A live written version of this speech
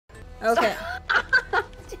Okay.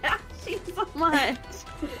 Dashing so much.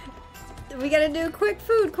 We gotta do quick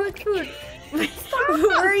food, quick food.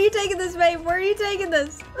 Where are you taking this, babe? Where are you taking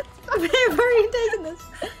this? Babe, where are you taking this?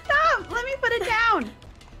 Stop! Let me put it down.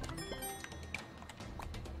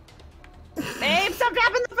 Babe, stop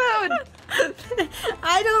dropping the food!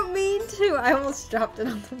 I don't mean to. I almost dropped it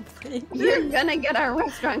on the plate. You're gonna get our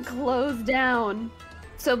restaurant closed down.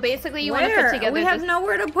 So basically you want to put together We have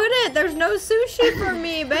nowhere to put it. There's no sushi for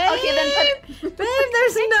me, babe. Okay, then put it... Babe,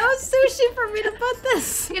 there's no sushi for me to put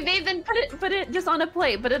this. Okay, babe, then put it just on a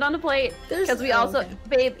plate. Put it on a plate. Because we also... okay.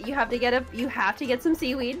 Babe, you have to get some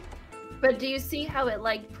seaweed. But do you see how it,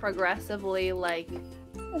 like, progressively, like...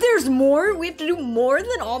 There's more? We have to do more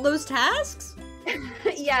than all those tasks?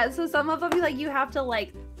 Yeah, so some of them, like, you have to,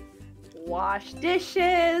 like, wash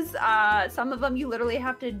dishes. Some of them you literally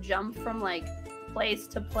have to jump from, like, place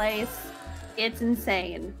to place. It's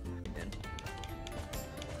insane.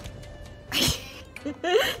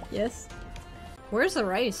 Yes. Where's the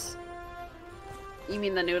rice? You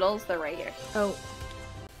mean the noodles? They're right here. Oh.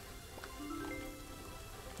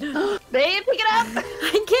 Babe, pick it up!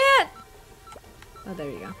 I can't! Oh, there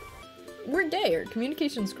you go. We're gay. Our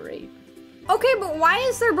communication's great. Okay, but why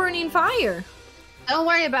is there burning fire? Don't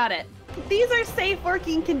worry about it. These are safe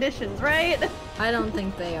working conditions, right? I don't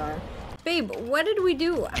think they are. Babe, what did we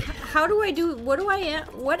do? How do I do? What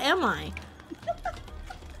am I?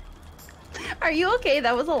 Are you okay?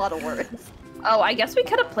 That was a lot of words. Oh, I guess we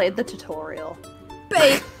could have played the tutorial.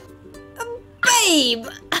 Babe! Babe!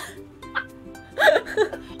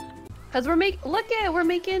 Cause we're making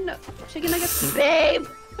chicken nuggets. Babe!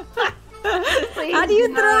 How do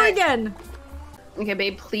you throw again? Okay,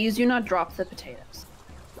 babe, please do not drop the potatoes.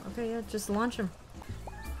 Okay, yeah, just launch them.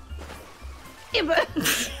 Yeah, but...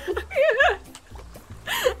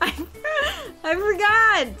 I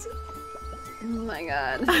forgot! Oh my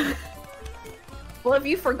god. Well, if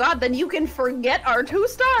you forgot, then you can forget our 2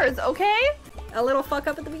 stars, okay? A little fuck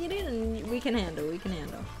up at the beginning and we can handle,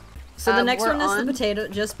 So the next one is the potato,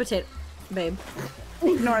 just potato. Babe.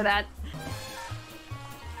 Ignore that.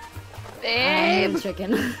 Babe!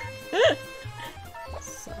 Chicken.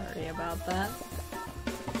 Sorry about that.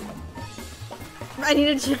 I need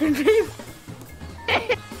a chicken, babe.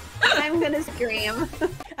 I'm gonna scream.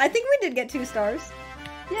 I think we did get 2 stars.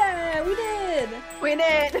 Yeah, we did! We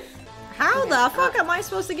did! How the fuck am I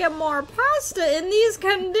supposed to get more pasta in these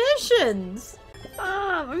conditions?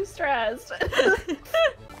 I'm stressed. Babe,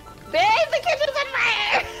 the kitchen's on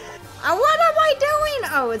fire! What am I doing?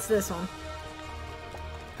 Oh, it's this one.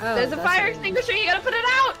 Oh, there's a fire extinguisher, you gotta put it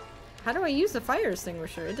out! How do I use the fire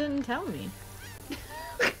extinguisher? It didn't tell me.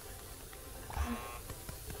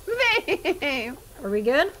 Babe! Are we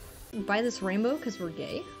good? Buy this rainbow because we're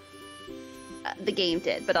gay? The game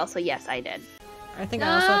did, but also yes, I did. I think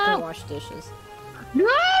I also have to wash dishes. No!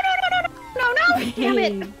 Damn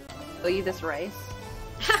it! I'll eat this rice.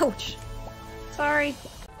 Ouch! Sorry.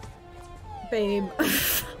 Babe.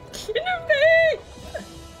 Babe!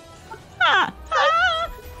 I'm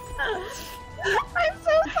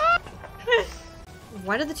so sorry!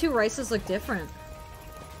 Why do the 2 rices look different?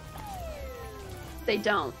 They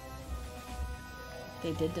don't.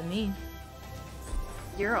 They did to me.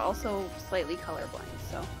 You're also slightly colorblind,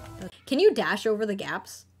 so... Can you dash over the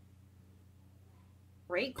gaps?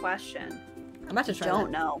 Great question. I'm about to try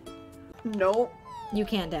Don't know. Nope. You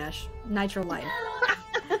can't dash. Nitro line.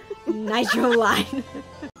 Nitro line.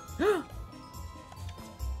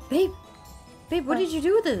 Babe! Babe, what did you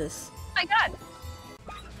do with this? Oh my god!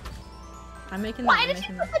 I'm making Why did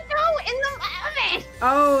you put the dough in the oven?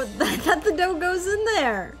 Oh, I thought the dough goes in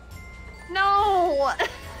there. No!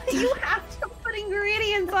 You have to put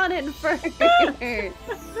ingredients on it first.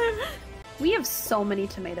 We have so many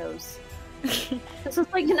tomatoes. This is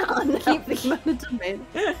like an unhealthy amount of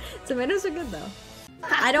tomatoes. Tomatoes are good though.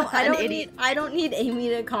 I don't need Amy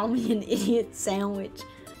to call me an idiot sandwich.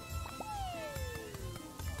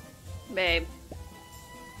 Babe.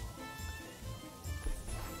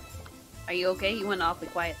 Are you okay? You went awfully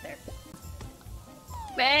quiet there.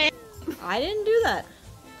 Babe! I didn't do that.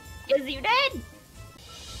 Yes, you did!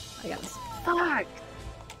 I got this. Fuck!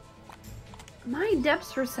 My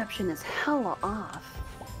depth perception is hella off.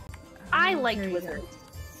 I liked wizards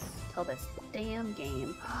till this damn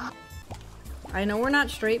game. I know we're not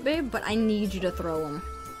straight, babe, but I need you to throw them.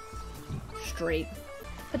 Straight.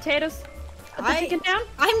 Potatoes. Put the chicken down.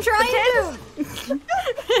 I'm trying to!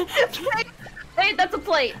 Hey, that's a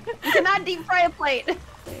plate. You cannot deep fry a plate.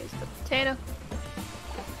 There's the potato.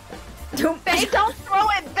 Babe, don't throw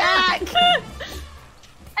it back!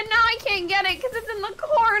 And now I can't get it because it's in the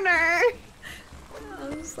corner.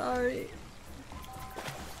 I'm sorry.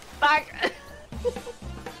 Bye! Fuck!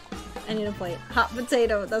 I need a plate. Hot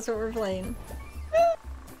potato, that's what we're playing.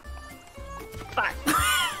 Fuck.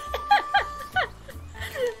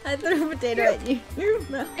 I threw a potato at you.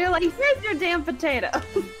 You're like, here's your damn potato.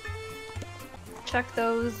 Chuck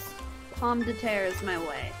those pommes de terres my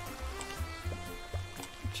way.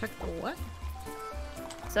 Check the what?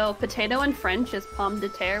 So potato in French is pomme de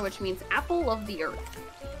terre, which means apple of the earth.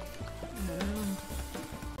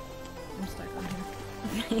 I'm stuck on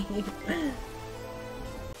here.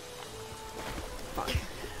 Fuck.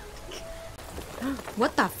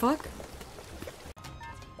 What the fuck?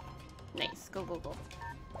 Nice, go, go, go.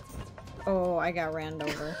 Oh, I got ran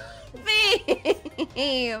over.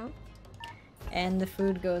 Babe! And the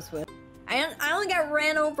food goes with. I only got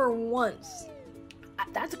ran over once.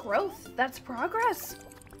 That's growth. That's progress.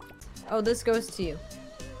 Oh, this goes to you.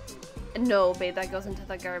 No, babe, that goes into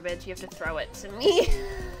the garbage. You have to throw it to me.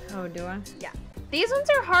 Oh, do I? Yeah. These ones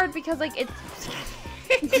are hard because, like, it's...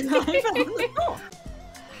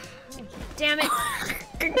 Damn it.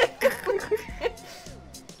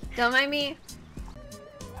 Don't mind me.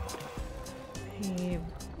 Hey.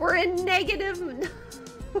 We're in negative...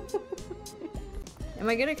 Am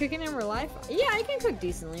I good at cooking in real life? Yeah, I can cook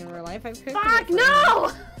decently in real life. I've cooked. Fuck,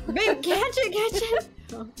 no! Babe, catch it!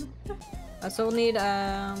 So we'll need,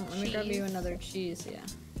 let me grab Cheese. you another cheese, yeah.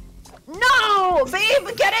 No!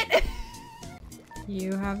 Babe, get it!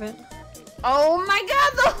 You have it? Oh my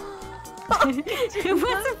god, What's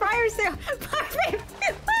the fire sale?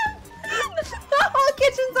 the whole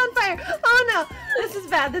kitchen's on fire! Oh no! This is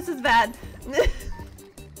bad, this is bad.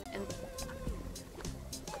 And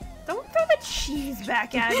don't throw the cheese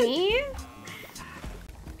back at me!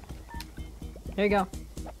 There you go.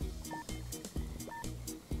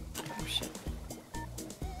 Oh shit.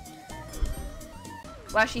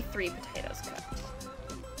 Well, actually 3 potatoes cooked.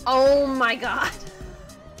 Oh my god!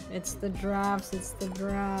 It's the drafts, it's the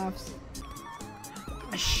drafts.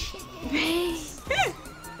 Shit.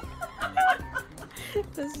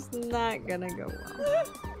 This is not gonna go well.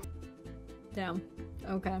 Damn.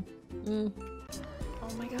 Okay. Mm.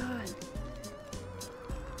 Oh my god.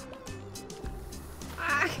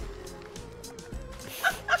 Ah.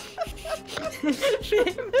 I'm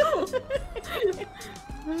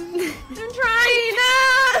trying!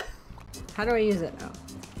 Ah! How do I use it? Oh.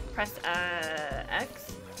 Press X.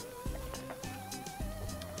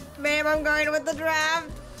 Babe, I'm going with the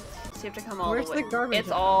draft! So you have to come all Where's the way. the garbage It's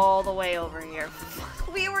at? all the way over here.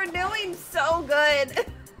 We were doing so good.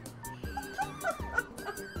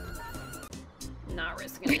 Not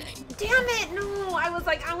risking it. Damn it! No! I was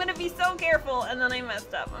like, I'm gonna be so careful, and then I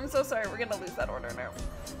messed up. I'm so sorry. We're gonna lose that order now.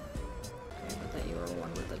 I thought you were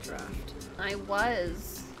one with the draft. I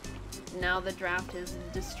was. Now the draft has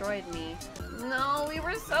destroyed me. No, we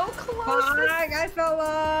were so close. Fuck, I fell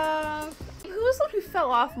off! Who was the one who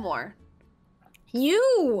fell off more?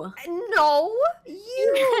 You! No,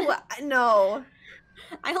 you. No.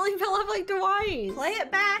 I only fell off like twice! Play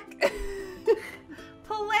it back.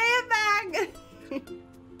 Play it back.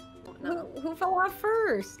 No. Who fell off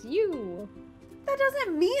first? You! That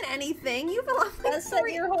doesn't mean anything. You fell off like That's at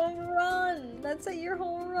 3. your home run! That's at your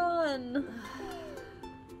home run!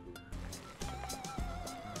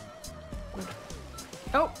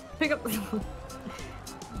 Oh! Pick up!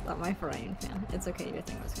 Not my frying pan. It's okay, your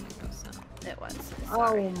thing was gonna go so. It was.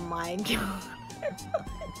 Sorry. Oh my god.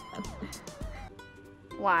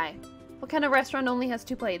 Why? What kind of restaurant only has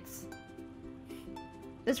 2 plates?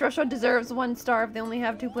 This restaurant deserves 1 star if they only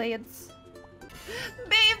have 2 plates.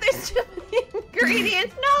 Babe, there's too many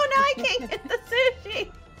ingredients. No, I can't get the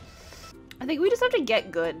sushi. I think we just have to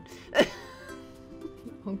get good.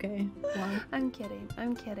 Okay. Well. I'm kidding.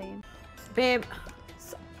 I'm kidding. Babe.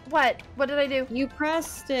 What? What did I do? You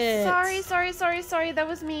pressed it. Sorry. That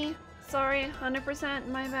was me. Sorry. 100%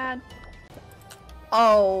 my bad.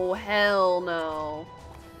 Oh, hell no.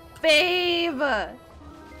 Babe!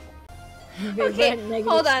 Okay,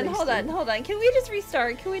 hold on. Can we just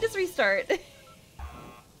restart?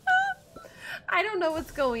 I don't know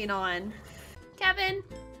what's going on. Kevin,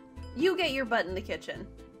 you get your butt in the kitchen.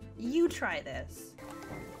 You try this.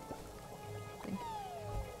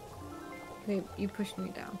 Babe, you pushed me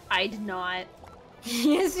down. I did not.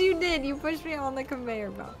 Yes, you did. You pushed me on the conveyor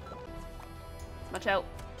belt. Watch out.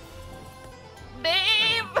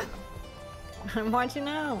 Babe! I'm watching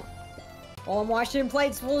out. While I'm washing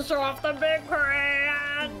plates, we'll show off the big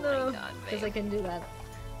pan. Oh my god, Because I babe. can do that.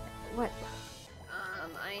 What?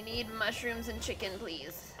 I need mushrooms and chicken,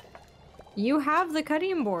 please. You have the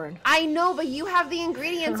cutting board. I know, but you have the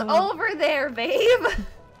ingredients over there, babe.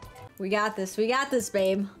 We got this,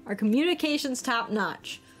 babe. Our communication's top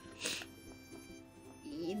notch.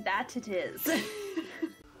 That it is.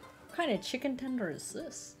 What kind of chicken tender is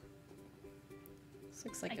this? This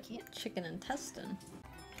looks like I a can't. chicken intestine.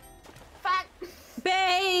 Fuck!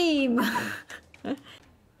 Babe!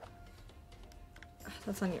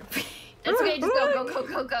 That's on your face. It's okay, just go, go, go,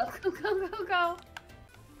 go, go, go, go, go,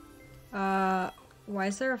 go. Why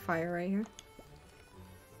is there a fire right here?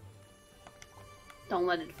 Don't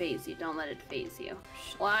let it phase you. Don't let it phase you.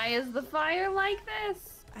 Why is the fire like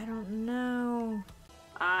this? I don't know.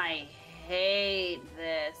 I hate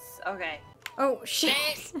this. Okay. Oh,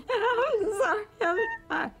 shit. I'm sorry. I'm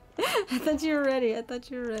sorry. I thought you were ready. I thought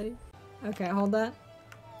you were ready. Okay, hold that.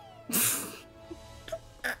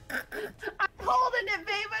 I'm holding it,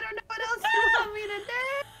 babe. I don't know what else you want me to do.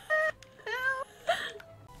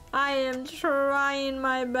 I am trying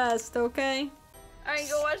my best, okay? Alright,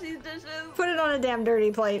 go wash these dishes. Put it on a damn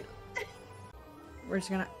dirty plate. We're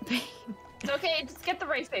just gonna... It's okay, just get the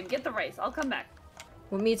rice, babe. Get the rice. I'll come back.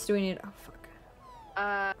 What meats do we need? Oh, fuck.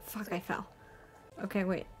 Fuck, I fell. Okay,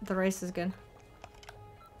 wait. The rice is good.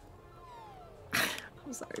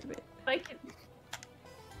 I'm sorry, babe. I can...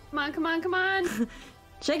 Come on, come on, come on.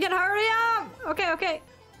 Chicken, hurry up! Okay, okay.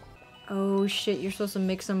 Oh, shit. You're supposed to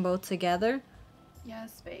mix them both together?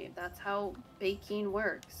 Yes, babe. That's how baking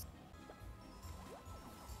works.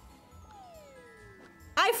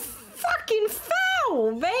 I fucking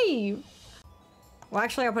fell, babe! Well,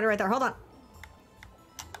 actually, I'll put it right there. Hold on.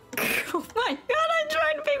 Oh my god, I'm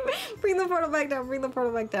trying to bring the portal back down. Bring the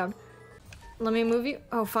portal back down. Let me move you.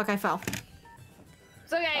 Oh, fuck, I fell.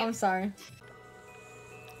 It's okay. I'm sorry.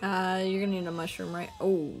 You're gonna need a mushroom, right?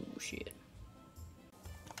 Oh, shit.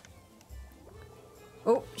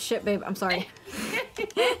 Oh, shit, babe. I'm sorry.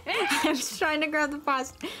 I was trying to grab the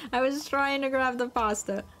pasta. I was trying to grab the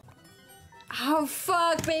pasta. Oh,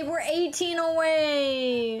 fuck, babe. We're 18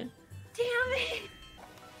 away. Damn it.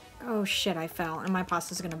 Oh, shit. I fell. And my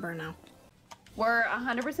pasta's gonna burn now. We're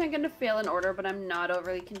 100% gonna fail in order, but I'm not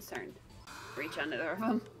overly concerned. Reach under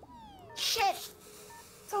them. Shit.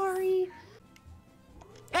 Sorry.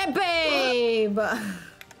 Hey, babe!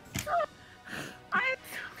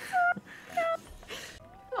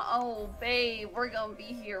 Oh, babe, we're gonna be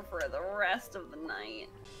here for the rest of the night.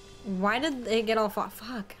 Why did it get all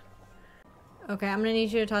fuck? Okay, I'm gonna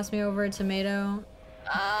need you to toss me over a tomato.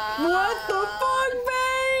 What the fuck,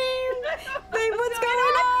 babe? Babe, what's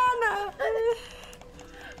going on?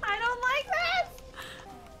 I don't like this!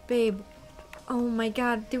 Babe, oh my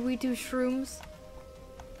god, did we do shrooms?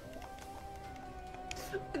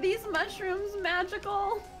 Are these mushrooms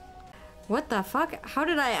magical? What the fuck?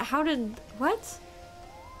 What?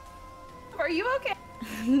 Are you okay?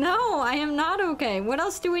 No, I am not okay. What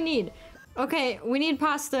else do we need? Okay, we need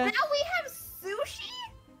pasta. Now we have sushi?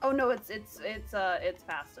 Oh no, it's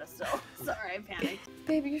pasta still. Sorry, I panicked.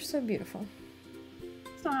 Babe, you're so beautiful.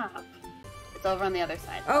 Stop. It's over on the other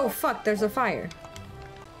side. Oh fuck, there's a fire.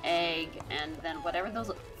 Egg, and then whatever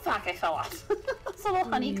those... Fuck, I fell off. Those little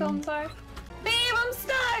honeycombs are. Babe, I'm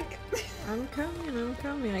stuck! I'm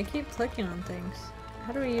coming. I keep clicking on things.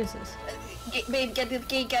 How do we use this? Babe, get the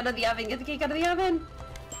cake out of the oven. Get the cake out of the oven.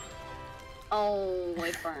 Oh,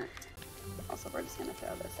 it burnt. Also, we're just gonna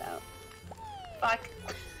throw this out. Fuck.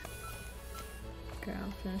 Okay,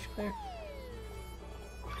 I'll finish clear.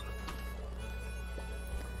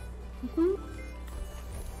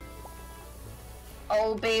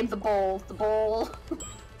 Oh, babe, the bowl. The bowl.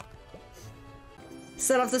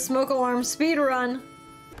 Set off the smoke alarm. Speed run.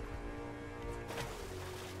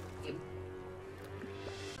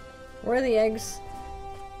 Where are the eggs?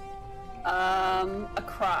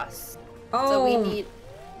 Across. Oh. So we need...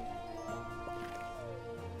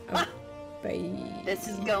 Oh, babe. This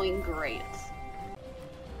is going great.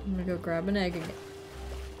 I'm gonna go grab an egg again.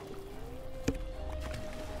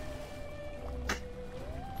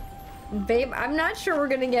 Babe, I'm not sure we're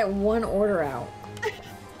gonna get one order out.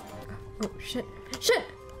 Oh, shit. Shit!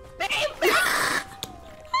 Babe!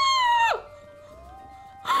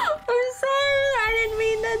 I'm sorry, I didn't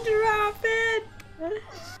mean to drop it.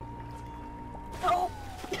 Oh.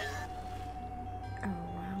 Oh,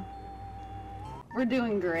 wow. We're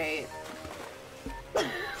doing great.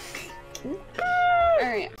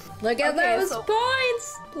 Alright. Look at Okay, those so-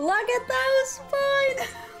 points! Look at those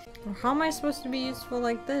points! Well, how am I supposed to be useful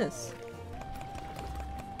like this?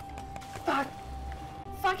 Fuck.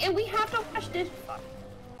 Fuck, and we have to wash dishes. Fuck.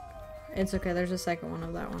 It's okay, there's a second one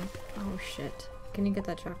of that one. Oh shit. Can you get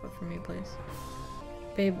that chocolate for me, please?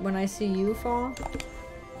 Babe, when I see you fall...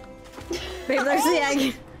 Babe, there's the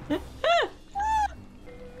egg!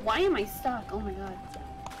 Why am I stuck? Oh my god.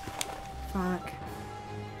 Fuck.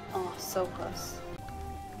 Oh, so close.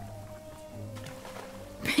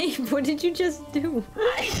 Babe, what did you just do?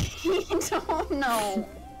 I don't know.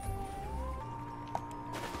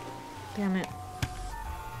 Damn it.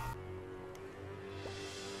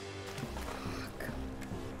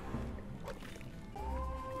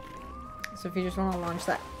 So if you just want to launch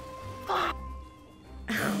that. Oh,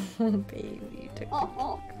 baby, you took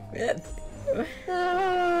it.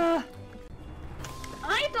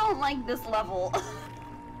 I don't like this level.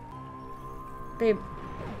 Babe.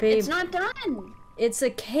 It's not done. It's a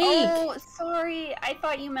cake. Oh, sorry. I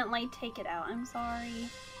thought you meant like take it out. I'm sorry.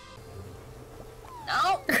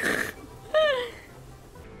 No.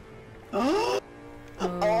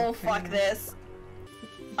 Oh, fuck this.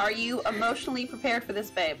 Are you emotionally prepared for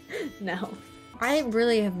this, babe? No. I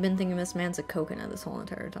really have been thinking this man's a coconut this whole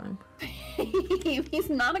entire time.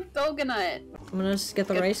 He's not a coconut. I'm gonna just get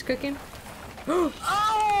the rice cooking.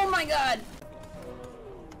 Oh my god.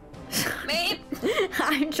 Babe.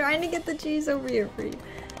 I'm trying to get the cheese over here for you.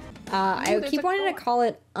 I keep wanting to call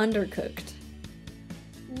it undercooked.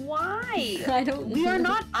 Why? I don't know. We are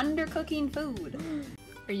not undercooking food.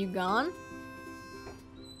 Are you gone?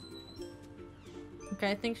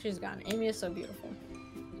 Okay, I think she's gone. Amy is so beautiful.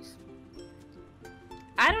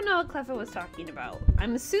 I don't know what Cleffa was talking about.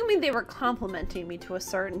 I'm assuming they were complimenting me to a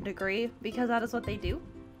certain degree, because that is what they do.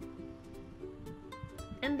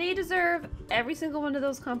 And they deserve every single one of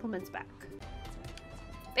those compliments back.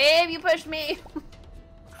 Babe, you pushed me!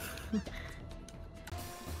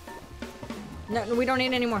 No, we don't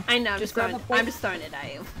need any more. I know, I'm just throwing it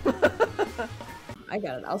at you. I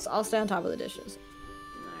got it. I'll stay on top of the dishes.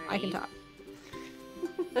 Right. I can talk.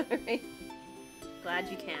 Alright. Glad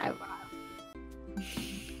you can.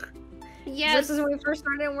 Yes. This is when we first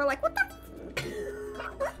started and we're like, what the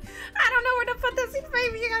I don't know where to put this,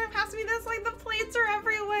 baby. You gotta pass me this, like the plates are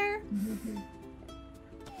everywhere.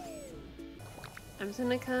 I'm just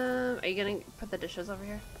gonna come. Are you gonna put the dishes over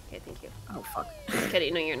here? Okay, thank you. Oh, fuck. Just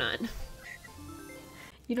kidding, no you're not.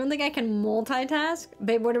 You don't think I can multitask?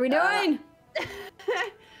 Babe, what are we doing?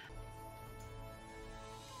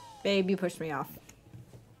 Babe, you pushed me off.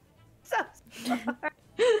 So sorry.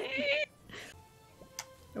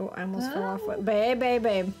 Oh, I almost fell off.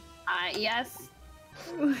 Babe. Yes.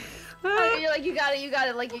 Oh, you're like, you got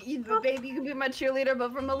it. Like, baby, you can be my cheerleader,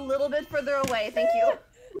 but from a little bit further away. Thank you.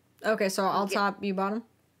 Okay, so I'll top, you bottom?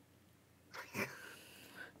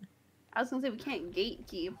 I was gonna say we can't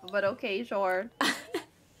gatekeep, but okay, sure.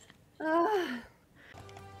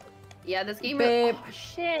 Yeah, this game. Babe. Oh,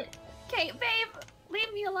 shit. Okay, babe,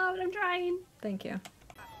 leave me alone. I'm trying. Thank you.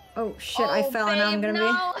 Oh shit, I fell and now I'm gonna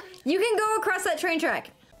be. You can go across that train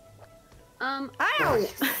track. Ow!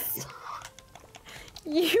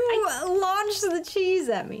 You launched the cheese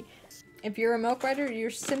at me. If you're a milk rider, you're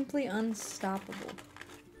simply unstoppable.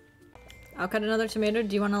 I'll cut another tomato.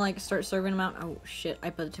 Do you want to like start serving them out? Oh shit, I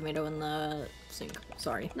put a tomato in the sink.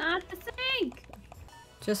 Sorry. Not the sink.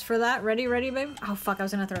 Just for that. Ready, babe? Oh fuck, I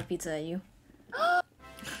was gonna throw a pizza at you.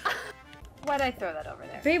 Why'd I throw that over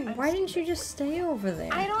there? Babe, why didn't you just stay over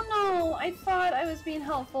there? I don't know. I thought I was being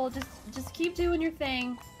helpful. Just keep doing your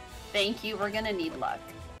thing. Thank you. We're gonna need luck.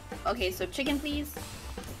 Okay, so chicken, please.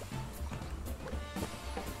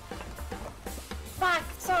 Fuck.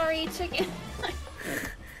 Sorry, chicken.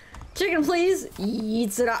 Chicken, please.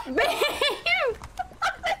 Eats it up. I'm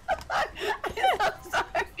so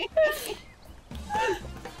sorry.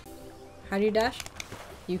 How do you dash?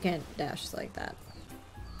 You can't dash like that.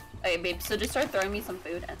 Okay, babe. So just start throwing me some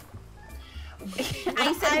food.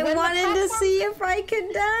 I wanted to see if I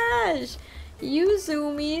could dash. You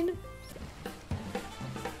zooming.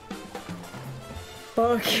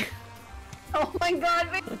 Fuck. Oh my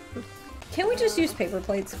god, babe. Can we just use paper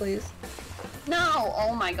plates, please? No!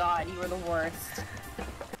 Oh my god, you are the worst.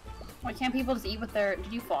 Why can't people just eat with their...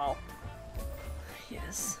 Did you fall?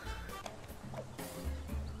 Yes.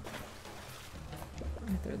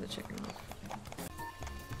 I threw the chicken off.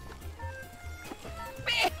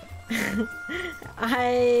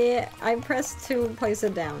 I pressed to place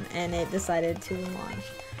it down and it decided to launch.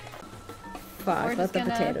 Fuck, let the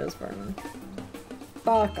potatoes burn.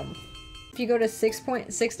 Fuck them. If you go to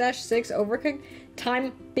 6.6-6 Overcooked,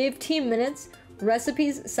 time 15 minutes,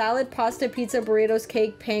 recipes, salad, pasta, pizza, burritos,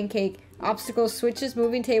 cake, pancake, obstacles, switches,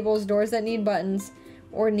 moving tables, doors that need buttons,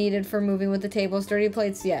 or needed for moving with the tables, dirty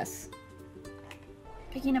plates, yes.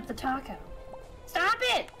 Picking up the taco. Stop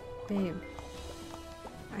it! Babe.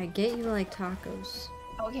 I get you like tacos.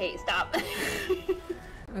 Okay, stop.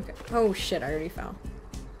 Okay. Oh shit, I already fell.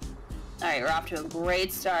 Alright, we're off to a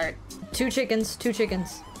great start. 2 chickens.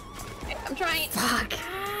 Okay, I'm trying. Fuck.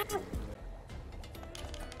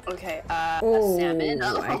 Okay, Oh, a salmon.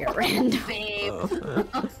 I got random. Babe.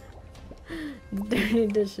 Dirty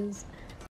dishes.